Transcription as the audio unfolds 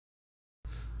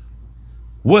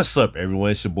What's up, everyone?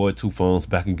 It's your boy TuPhones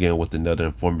back again with another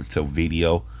informative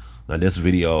video. Now, this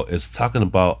video is talking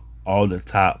about all the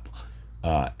top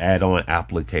add-on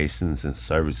applications and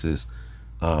services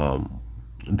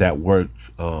that work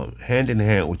hand in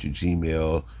hand with your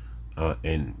Gmail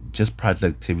and just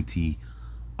productivity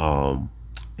in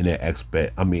that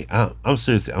aspect. I mean, I'm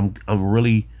seriously, I'm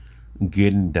really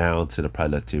getting down to the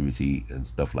productivity and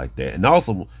stuff like that. And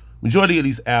also, majority of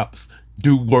these apps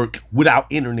do work without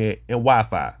internet and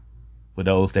Wi-Fi. For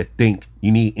those that think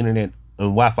you need internet and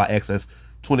Wi-Fi access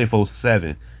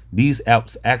 24/7, these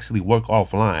apps actually work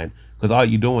offline because all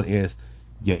you're doing is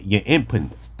you're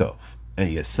inputting stuff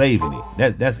and you're saving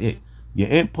it. That's it. You're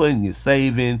inputting, you're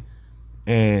saving,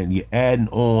 and you're adding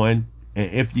on.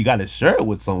 And if you got to share it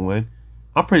with someone,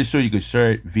 I'm pretty sure you could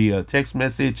share it via text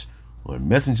message or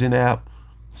messaging app,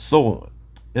 so on.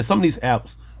 And some of these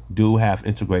apps do have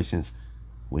integrations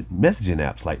with messaging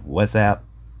apps like WhatsApp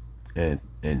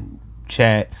and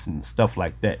chats and stuff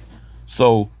like that.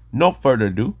 So no further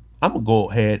ado, I'm gonna go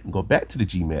ahead and go back to the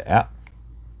Gmail app.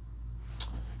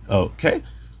 Okay,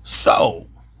 so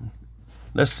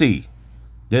let's see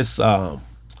this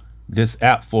this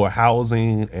app for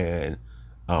housing and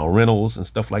rentals and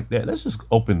stuff like that. Let's just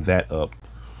open that up.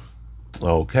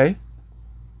 Okay,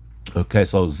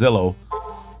 so Zillow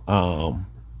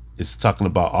is talking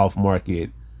about off market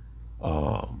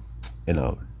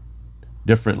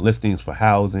different listings for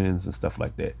housings and stuff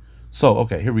like that. So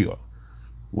okay, here we are.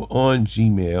 We're on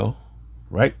Gmail,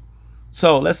 right?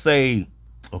 So let's say,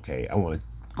 okay, I want to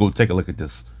go take a look at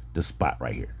this spot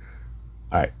right here.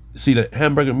 All right, see the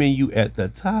hamburger menu at the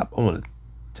top? I want to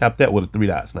tap that with the 3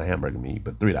 dots, not hamburger menu,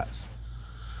 but 3 dots.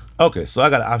 Okay, so I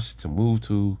got an option to move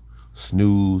to,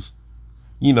 snooze,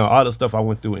 you know, all the stuff I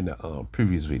went through in the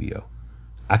previous video.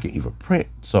 I can even print,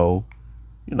 so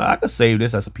you know, I can save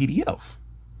this as a PDF.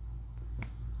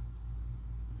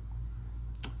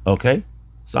 Okay,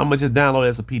 so I'm gonna just download it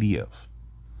as a PDF.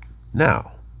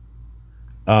 Now,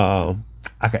 I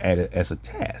can add it as a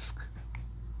task,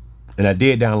 and I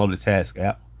did download the task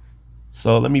app.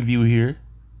 So let me view here.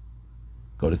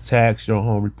 Go to tags, your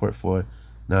home report for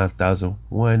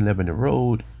 9001 Lebanon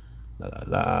Road. La la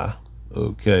la.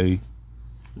 Okay,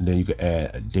 and then you can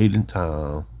add a date and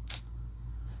time.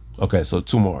 Okay, so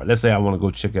tomorrow. Let's say I want to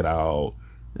go check it out.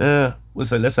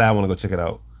 Let's say I want to go check it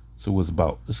out. So what's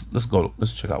about?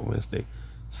 Let's check out Wednesday.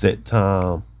 Set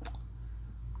time.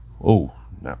 Oh,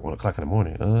 not 1 o'clock in the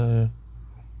morning.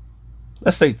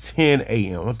 Let's say 10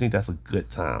 a.m. I think that's a good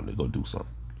time to go do something.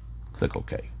 Click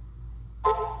OK.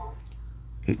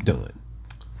 Hit done.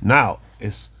 Now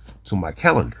it's to my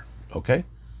calendar. Okay.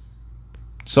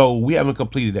 So we haven't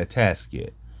completed that task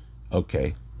yet.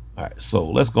 Okay. All right. So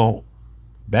let's go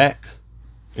back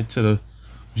into the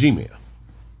Gmail.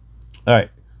 All right,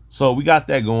 so we got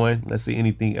that going. Let's see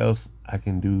anything else I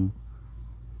can do.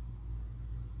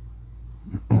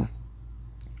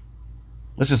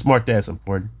 Let's just mark that as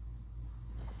important.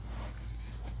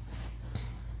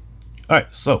 All right,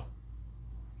 so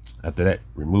after that,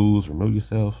 remove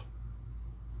yourself.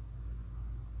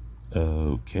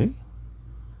 Okay,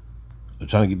 I'm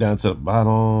trying to get down to the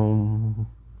bottom.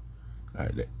 All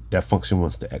right, that function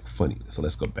wants to act funny, so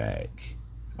let's go back.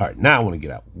 All right, now I want to get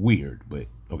out. Weird, but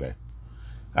okay.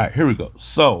 All right, here we go.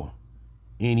 So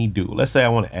Any.do. Let's say I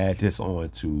want to add this on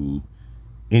to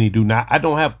Any.do. Now I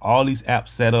don't have all these apps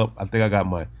set up. I think I got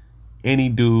my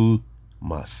Any.do,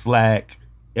 my Slack,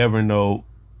 Evernote,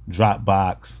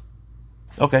 Dropbox.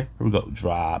 Okay, here we go.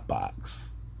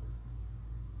 Dropbox.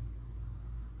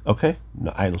 Okay,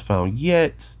 no items found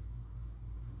yet.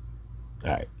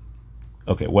 All right.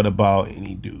 Okay, what about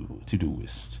Any.do,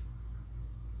 Todoist?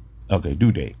 Okay,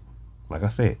 due date. Like I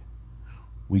said,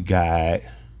 we got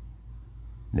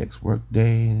next work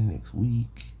day, next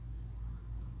week.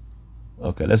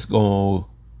 Okay, let's go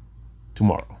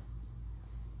tomorrow.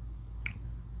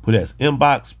 Put it as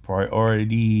inbox,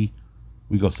 priority.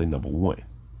 We gonna say number 1.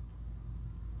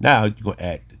 Now you're gonna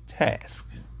add the task.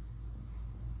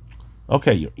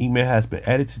 Okay, your email has been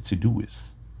added to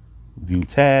Todoist. View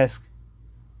task.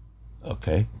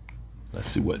 Okay, let's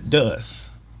see what it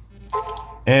does.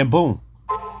 And boom,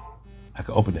 I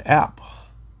can open the app.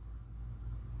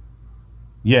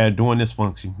 Yeah, doing this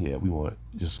function. Yeah, we want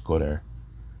to just go there.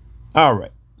 All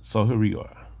right, so here we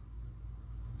are.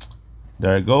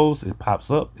 There it goes. It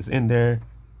pops up. It's in there.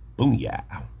 Boom, yeah.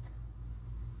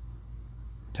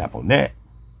 Tap on that.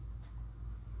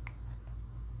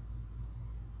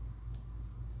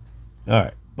 All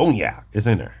right, boom, yeah. It's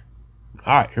in there.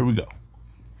 All right, here we go.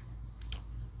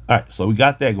 All right, so we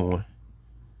got that going.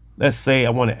 Let's say I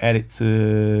want to add it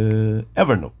to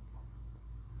Evernote.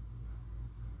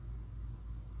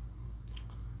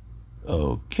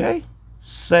 Okay,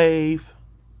 save.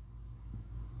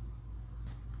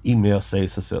 Email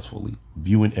saved successfully.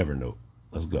 Viewing Evernote.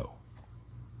 Let's go.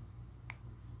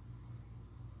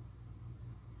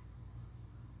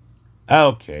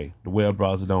 Okay, the web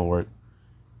browser don't work.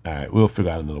 All right, we'll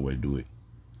figure out another way to do it.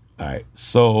 All right,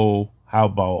 so how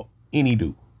about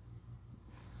Any.do?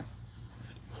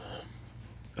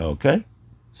 Okay,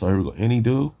 so here we go.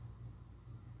 Any.do.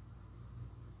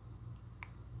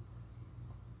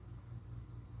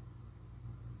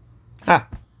 Ha!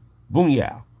 Boom,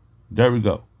 yeah. There we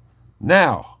go.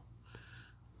 Now,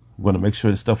 I'm going to make sure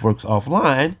this stuff works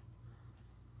offline.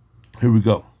 Here we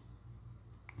go.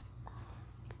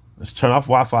 Let's turn off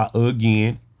Wi-Fi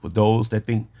again for those that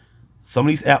think some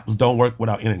of these apps don't work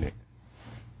without internet.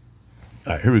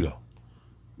 All right, here we go.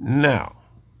 Now,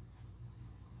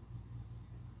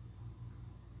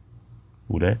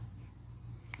 who that?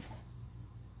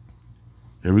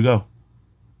 Here we go.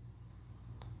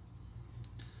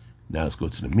 Now let's go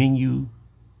to the menu.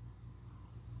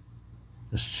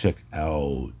 Let's check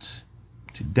out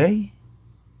today.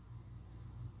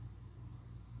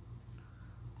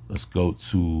 Let's go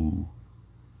to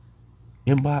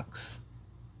inbox.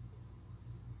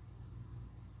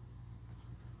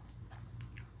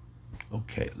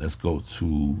 Okay, let's go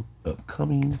to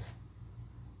upcoming.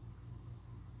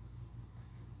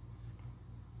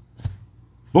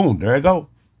 Boom, there I go.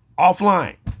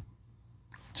 Offline.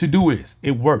 Todoist,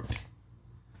 it worked.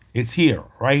 It's here,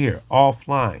 right here,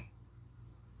 offline.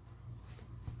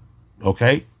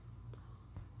 Okay.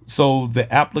 So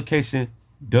the application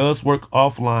does work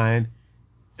offline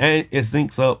and it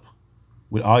syncs up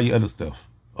with all your other stuff.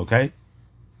 Okay.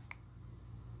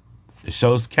 It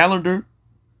shows calendar,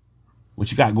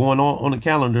 what you got going on the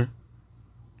calendar.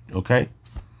 Okay.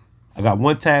 I got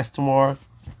one task tomorrow.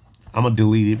 I'm gonna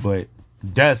delete it, but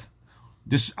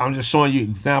I'm just showing you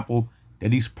example that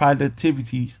these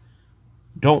productivities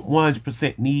don't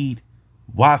 100% need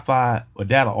Wi-Fi or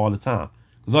data all the time.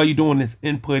 Because all you're doing is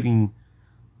inputting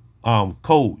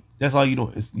code. That's all you're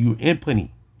doing. Is you're inputting,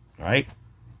 right?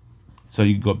 So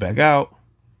you go back out,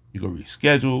 you go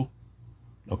reschedule.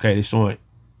 Okay, they're showing,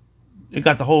 it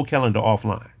got the whole calendar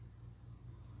offline.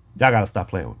 Y'all gotta stop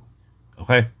playing with me,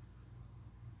 okay?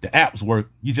 The apps work,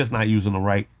 you're just not using them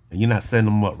right, and you're not setting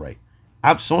them up right.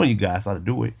 I'm showing you guys how to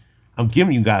do it. I'm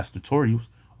giving you guys tutorials.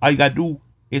 All you gotta do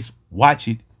is watch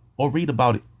it or read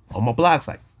about it on my blog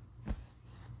site.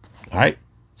 All right,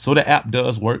 so the app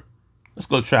does work. Let's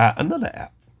go try another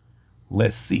app.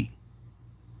 Let's see.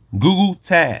 Google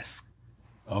Task.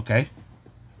 Okay,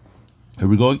 here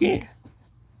we go again.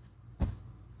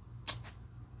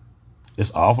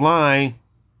 It's offline.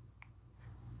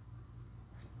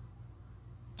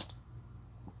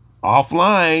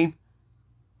 Offline.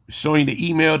 Showing the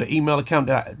email account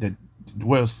that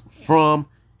was from,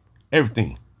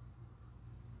 everything.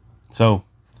 So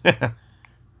I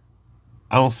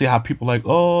don't see how people like,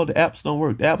 oh, the apps don't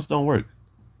work. The apps don't work.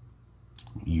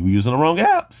 You using the wrong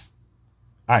apps.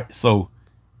 All right, so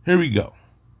here we go.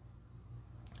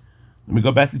 Let me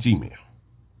go back to Gmail.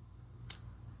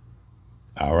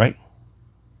 All right.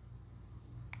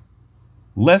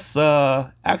 Let's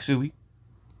actually,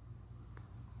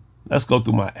 let's go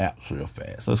through my apps real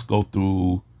fast. Let's go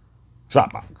through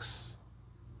Dropbox.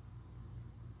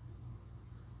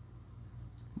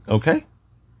 Okay.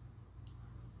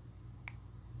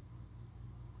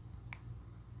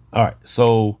 All right.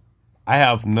 So I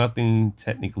have nothing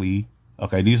technically.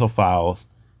 Okay. These are files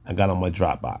I got on my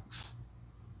Dropbox.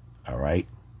 All right.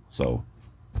 So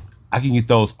I can get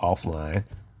those offline.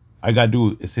 All I got to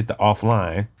do is hit the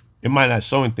offline. It might not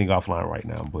show anything offline right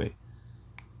now, but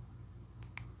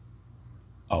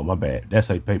oh, my bad.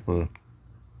 That's a paper.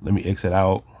 Let me exit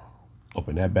out.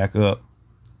 Open that back up.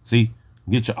 See,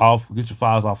 get your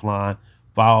files offline.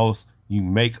 Files you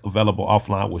make available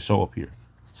offline will show up here.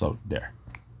 So there.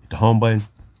 Hit the home button.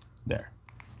 There.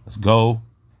 Let's go.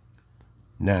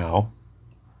 Now,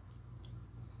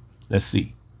 let's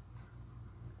see.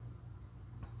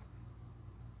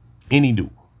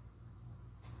 Any.do.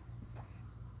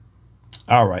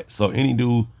 All right. So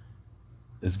Any.do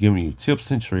is giving you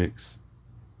tips and tricks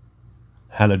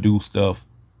how to do stuff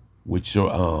with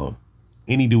your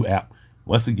Any.do app.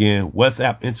 Once again,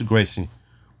 WhatsApp integration.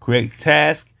 Create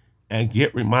tasks and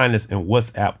get reminders in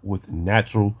WhatsApp with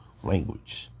natural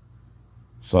language.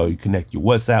 So you connect your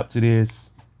WhatsApp to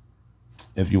this.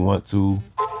 If you want to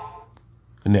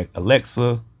connect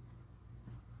Alexa,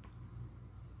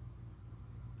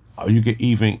 or you can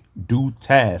even do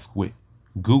tasks with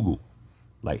Google,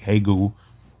 like Hey Google.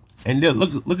 And then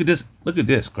look at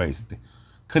this crazy thing.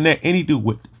 Connect Any.do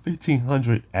with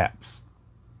 1,500 apps.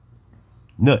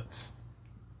 Nuts.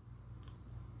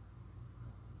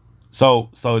 So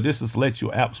this is let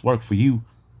your apps work for you,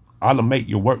 automate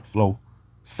your workflow,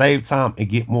 save time, and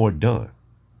get more done.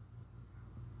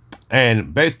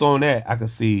 And based on that, I can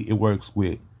see it works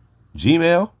with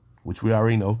Gmail, which we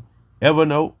already know,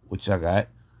 Evernote, which I got,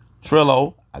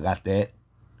 Trello, I got that,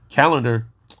 Calendar,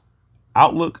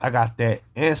 Outlook, I got that,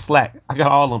 and Slack. I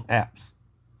got all them apps.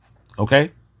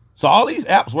 Okay? So all these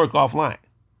apps work offline,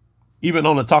 even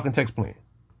on the talking text plan.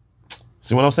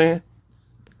 See what I'm saying?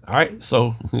 All right,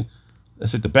 so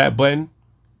let's hit the back button,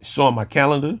 showing my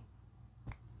calendar.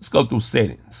 Let's go through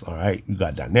settings. All right, you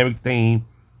got dynamic theme,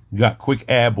 you got quick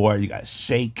add bar, you got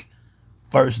shake,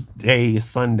 first day is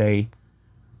Sunday.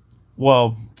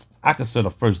 Well, I consider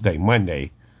first day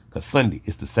Monday because Sunday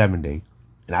is the 7th day,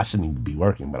 and I shouldn't even be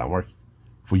working, but I'm working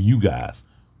for you guys.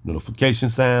 Notification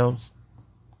sounds.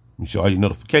 Make sure all your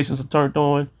notifications are turned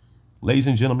on, ladies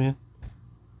and gentlemen.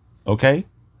 Okay.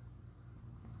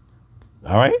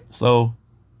 All right, so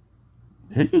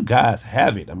here you guys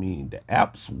have it. I mean, the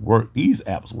apps work. These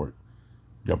apps work.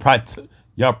 Your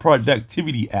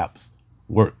productivity apps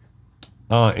work.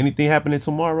 Anything happening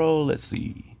tomorrow? Let's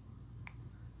see.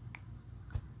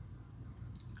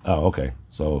 Oh, okay.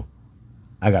 So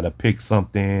I gotta pick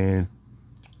something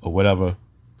or whatever.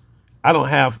 I don't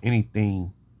have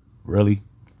anything really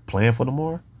planned for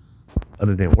tomorrow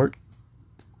other than work.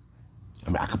 I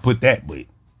mean, I could put that, but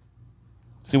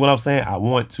see what I'm saying? I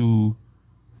want to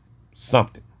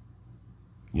something,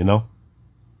 you know?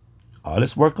 Oh,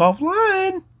 let's work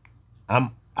offline.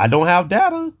 I don't have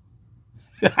data.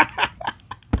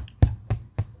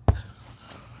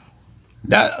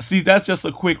 That's just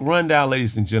a quick rundown,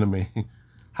 ladies and gentlemen,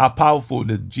 how powerful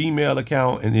the Gmail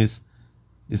account and this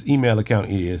email account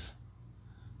is.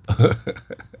 All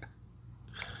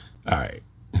right.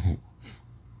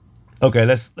 Okay,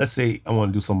 let's say I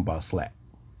want to do something about Slack.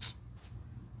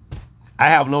 I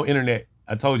have no internet.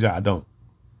 I told y'all I don't.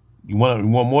 You want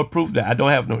more proof that I don't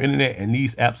have no internet and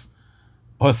these apps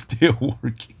are still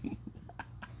working?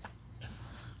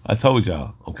 I told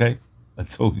y'all, okay? I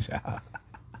told y'all.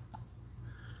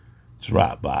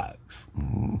 Dropbox.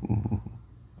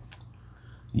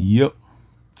 Yep.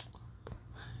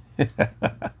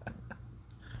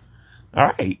 All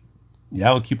right.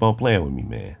 Y'all don't keep on playing with me,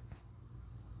 man.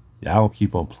 Y'all don't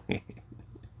keep on playing.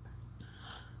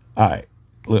 All right.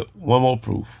 Look, one more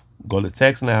proof. Go to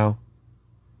text now.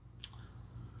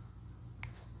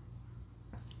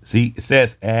 See, it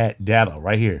says add data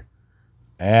right here.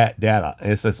 Add data.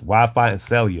 And it says Wi-Fi and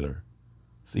cellular.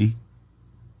 See?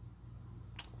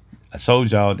 I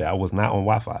showed y'all that I was not on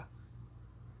Wi-Fi.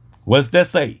 What does that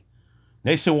say?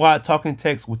 Nationwide talking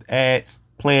text with ads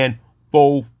plan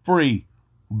for free.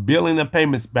 Billing and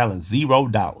payments balance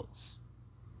 $0.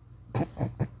 All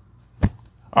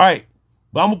right.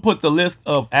 But I'm going to put the list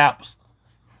of apps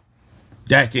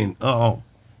that can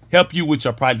help you with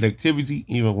your productivity,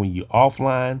 even when you're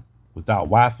offline without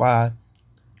Wi-Fi,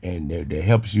 and that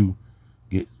helps you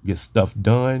get stuff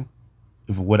done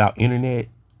even without internet,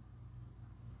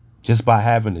 just by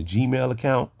having a Gmail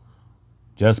account,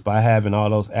 just by having all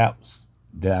those apps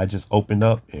that I just opened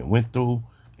up and went through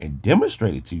and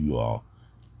demonstrated to you all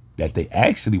that they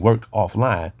actually work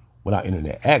offline without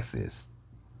internet access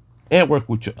and work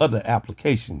with your other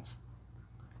applications.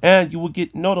 And you will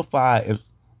get notified if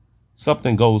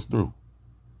something goes through.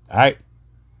 All right.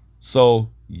 So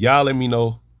y'all let me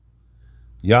know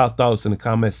y'all thoughts in the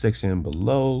comment section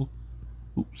below.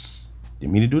 Oops.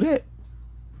 Didn't mean to do that.